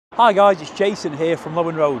Hi guys, it's Jason here from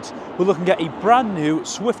Lowe Rhodes. We're looking at a brand new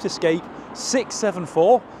Swift Escape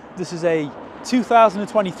 674. This is a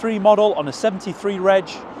 2023 model on a 73 reg.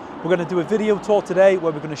 We're going to do a video tour today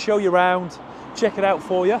where we're going to show you around, check it out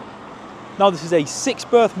for you. Now this is a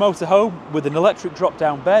 6-berth motorhome with an electric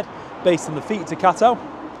drop-down bed based on the Fiat Ducato.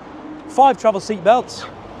 5 travel seat belts.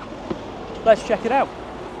 Let's check it out.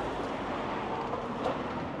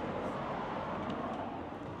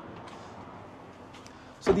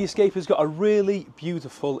 So the Escape has got a really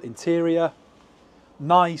beautiful interior,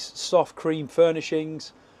 nice soft cream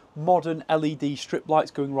furnishings, modern LED strip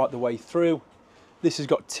lights going right the way through. This has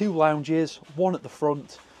got 2 lounges, one at the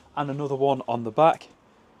front and another one on the back.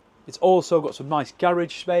 It's also got some nice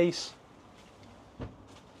garage space,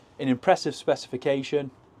 an impressive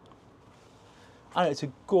specification, and it's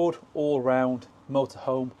a good all-round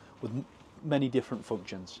motorhome with many different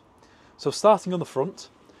functions. So starting on the front,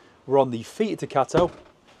 we're on the Fiat Ducato.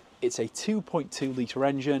 It's a 2.2 litre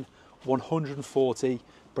engine, 140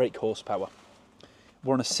 brake horsepower.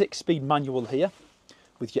 We're on a 6-speed manual here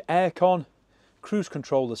with your aircon, cruise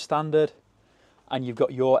control as standard, and you've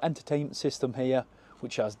got your entertainment system here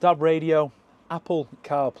which has DAB radio, Apple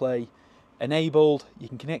CarPlay enabled. You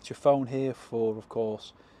can connect your phone here for, of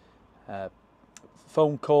course,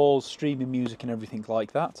 phone calls, streaming music and everything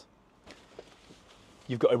like that.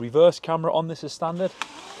 You've got a reverse camera on this as standard,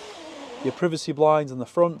 your privacy blinds on the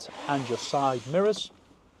front and your side mirrors.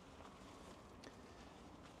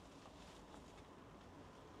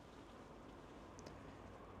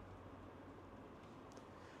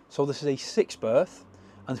 So this is a 6-berth,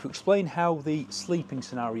 and to explain how the sleeping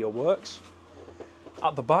scenario works,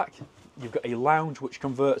 at the back you've got a lounge which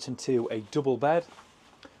converts into a double bed.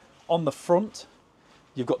 On the front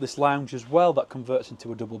you've got this lounge as well that converts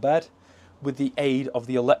into a double bed with the aid of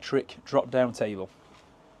the electric drop-down table.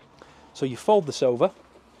 So you fold this over.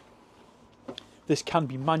 This can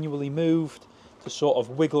be manually moved to sort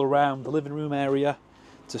of wiggle around the living room area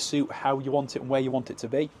to suit how you want it and where you want it to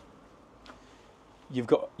be. You've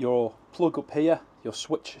got your plug up here, your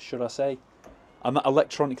switch should I say, and that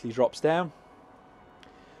electronically drops down.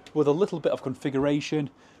 With a little bit of configuration,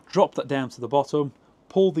 drop that down to the bottom,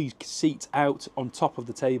 pull these seats out on top of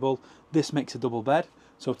the table. This makes a double bed.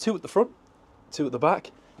 So 2 at the front, 2 at the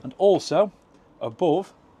back, and also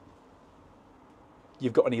above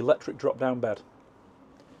you've got an electric drop-down bed.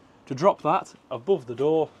 To drop that above the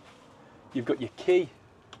door, you've got your key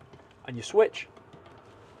and your switch.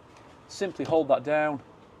 Simply hold that down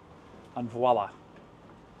and voila,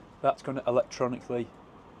 that's going to electronically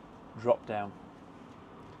drop down.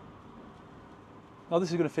 Now this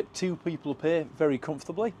is going to fit 2 people up here very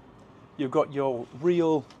comfortably. You've got your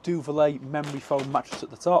real Duvet memory foam mattress at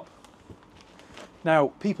the top. Now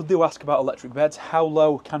people do ask about electric beds, how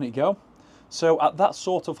low can it go? So at that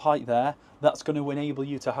sort of height there, that's going to enable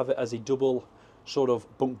you to have it as a double sort of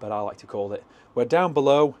bunk bed, I like to call it. Where down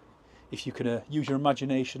below, if you can use your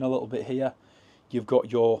imagination a little bit here, you've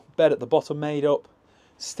got your bed at the bottom made up,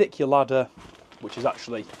 stick your ladder, which is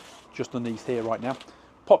actually just underneath here right now,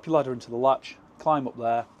 pop your ladder into the latch, climb up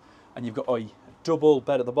there, and you've got a double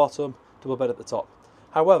bed at the bottom, double bed at the top.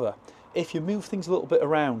 However, if you move things a little bit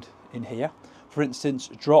around in here, for instance,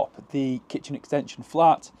 drop the kitchen extension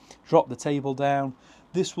flat, drop the table down,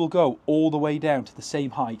 this will go all the way down to the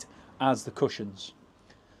same height as the cushions.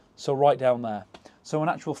 So right down there. So in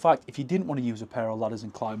actual fact, if you didn't want to use a pair of ladders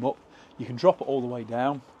and climb up, you can drop it all the way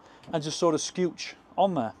down and just sort of scooch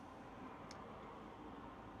on there.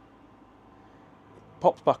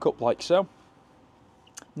 Pops back up like so.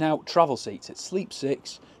 Now travel seats, it sleeps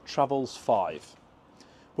 6, travels 5.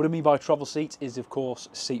 What I mean by travel seats is of course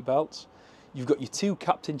seat belts. You've got your 2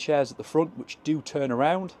 captain chairs at the front which do turn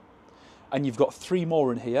around, and you've got 3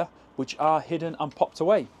 more in here which are hidden and popped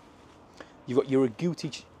away. You've got your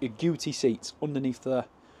Aguti seats underneath the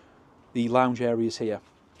lounge areas here.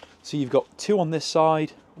 So you've got 2 on this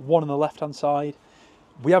side, 1 on the left hand side.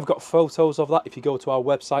 We have got photos of that if you go to our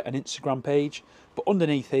website and Instagram page, but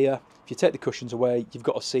underneath here, if you take the cushions away, you've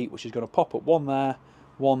got a seat which is going to pop up 1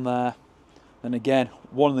 there, and again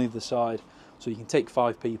 1 on the other side, so you can take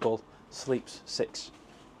 5 people. Sleeps 6.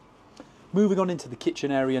 Moving on into the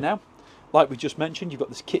kitchen area now. Like we just mentioned, you've got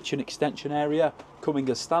this kitchen extension area coming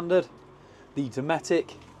as standard. The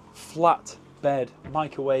Dometic flat bed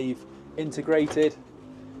microwave integrated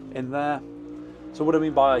in there. So what I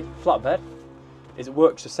mean by flat bed is it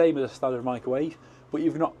works the same as a standard microwave, but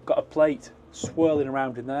you've not got a plate swirling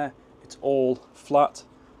around in there. It's all flat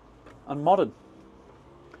and modern.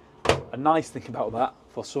 A nice thing about that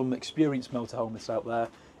for some experienced motorhomists out there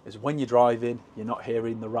is when you're driving, you're not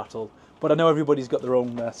hearing the rattle. But I know everybody's got their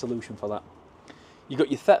own solution for that. You've got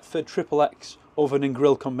your Thetford XXX oven and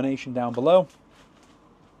grill combination down below.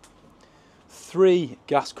 3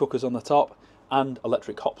 gas cookers on the top and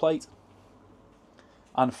electric hot plate.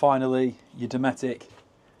 And finally, your Dometic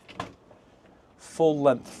full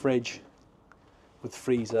length fridge with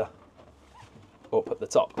freezer up at the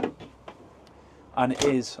top. And it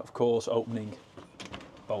is, of course, opening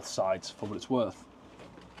both sides for what it's worth.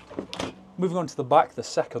 Moving on to the back, the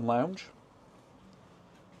second lounge.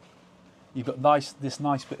 You've got this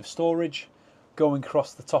nice bit of storage going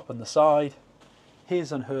across the top and the side.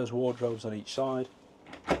 His and hers wardrobes on each side,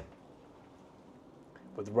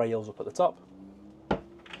 with rails up at the top.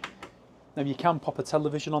 Now you can pop a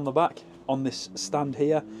television on the back on this stand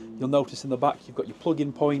here. You'll notice in the back you've got your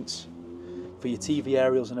plug-in points for your TV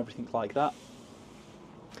aerials and everything like that.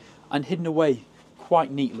 And hidden away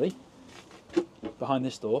quite neatly behind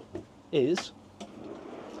this door is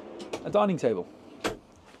a dining table.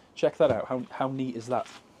 Check that out, how neat is that?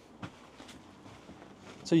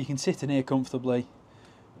 So you can sit in here comfortably,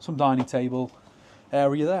 some dining table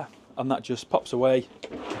area there, and that just pops away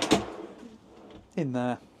in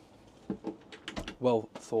there, well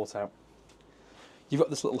thought out. You've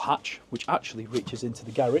got this little hatch which actually reaches into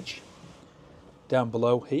the garage down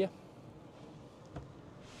below here.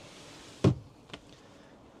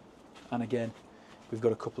 And again, we've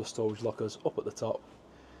got a couple of storage lockers up at the top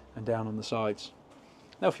and down on the sides.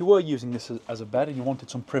 Now if you were using this as a bed and you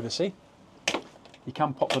wanted some privacy, you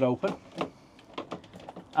can pop it open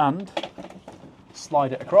and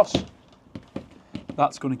slide it across.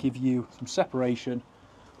 That's going to give you some separation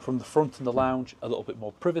from the front and the lounge, a little bit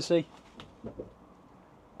more privacy.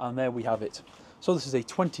 And there we have it. So this is a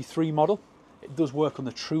 23 model. It does work on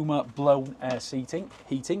the Truma blown air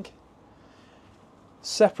heating.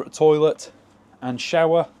 Separate toilet and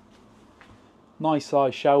shower. Nice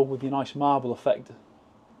size shower with your nice marble effect.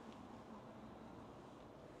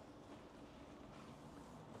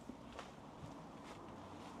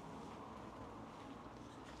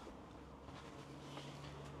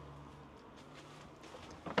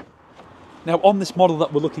 Now on this model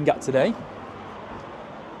that we're looking at today,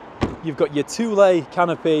 you've got your Thule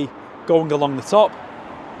Canopy going along the top,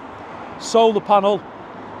 solar panel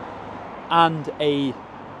and a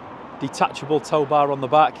detachable tow bar on the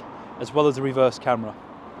back, as well as a reverse camera.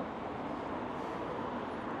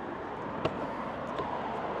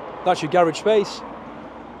 That's your garage space,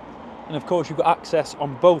 and of course you've got access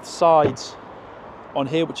on both sides on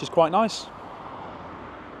here, which is quite nice.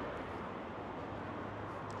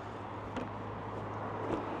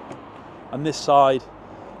 And this side,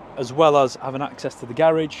 as well as having access to the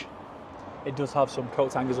garage, it does have some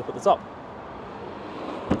coat hangers up at the top.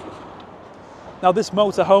 Now this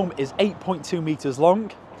motorhome is 8.2 metres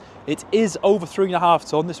long. It is over 3.5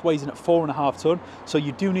 tonne. This weighs in at 4.5 tonne, so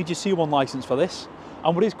you do need your C1 licence for this.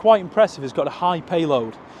 And what is quite impressive, it's got a high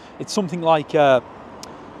payload. It's something like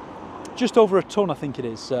just over a tonne, I think it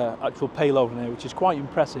is, actual payload in there, which is quite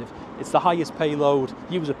impressive. It's the highest payload,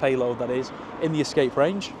 user payload that is, in the Escape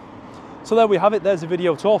range. So there we have it, there's the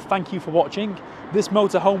video tour. Thank you for watching. This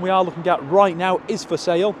motorhome we are looking at right now is for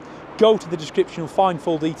sale. Go to the description, you'll find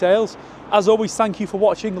full details. As always, thank you for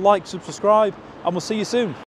watching, like, subscribe, and we'll see you soon.